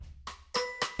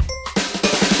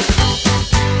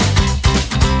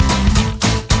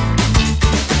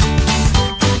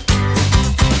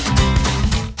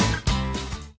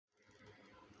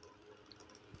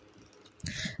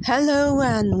Hello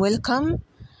and welcome.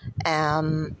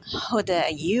 Huda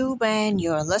Ayub, and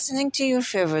you're listening to your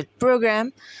favorite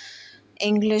program,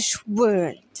 English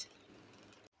World.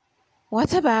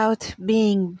 What about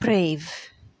being brave?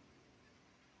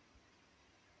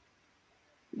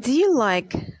 Do you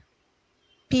like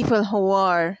people who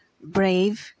are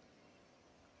brave?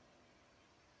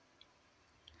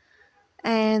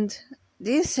 And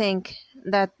do you think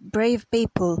that brave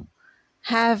people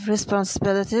have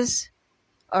responsibilities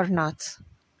or not?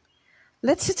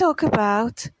 Let's talk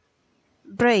about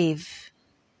brave.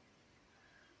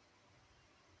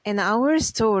 In our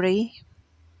story,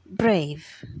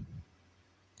 Brave.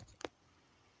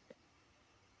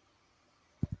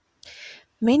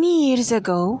 Many years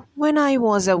ago, when I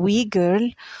was a wee girl,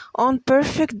 on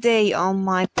perfect day on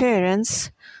my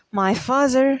parents, my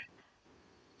father,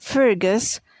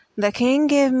 Fergus, the king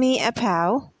gave me a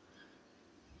paw.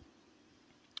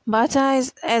 But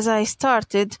as I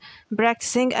started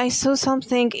practicing, I saw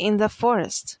something in the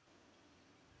forest.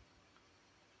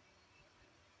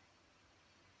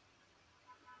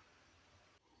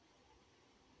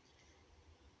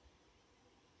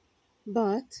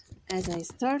 But as I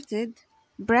started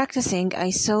practicing, I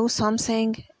saw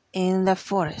something in the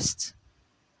forest.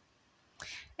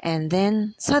 And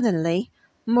then suddenly,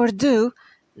 Mordu,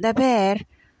 the bear,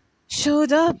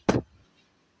 showed up.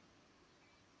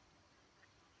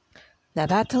 The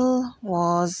battle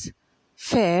was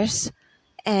fierce,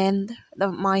 and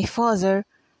my father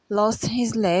lost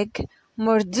his leg.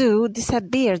 Mordu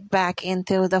disappeared back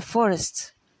into the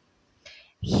forest.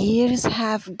 Years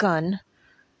have gone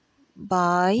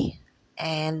by,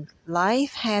 and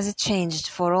life has changed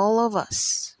for all of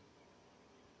us.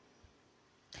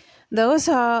 Those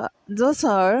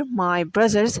are my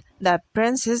brothers, the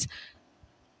princes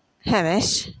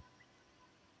Hamish,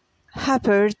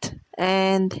 Hubbard,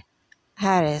 and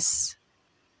Harris.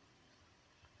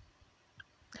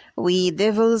 We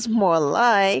devils more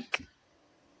like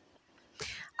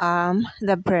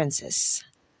the princess.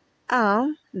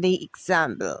 The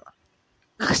example.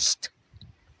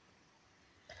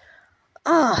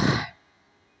 Ah,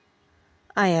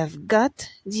 I have got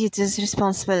duties,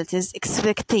 responsibilities,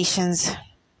 expectations.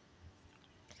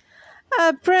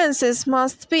 A princess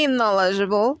must be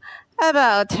knowledgeable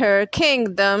about her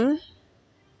kingdom.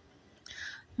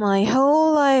 My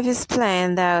whole life is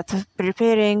planned out,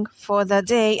 preparing for the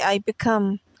day I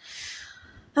become,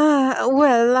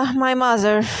 my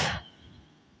mother.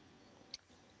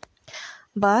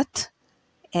 But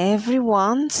every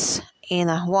once in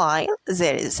a while,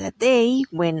 there is a day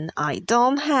when I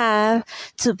don't have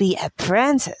to be a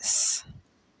princess.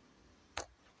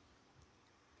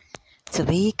 To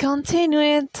be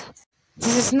continued.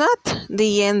 This is not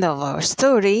the end of our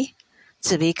story.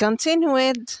 To be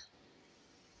continued.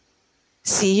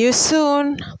 See you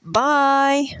soon.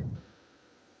 Bye.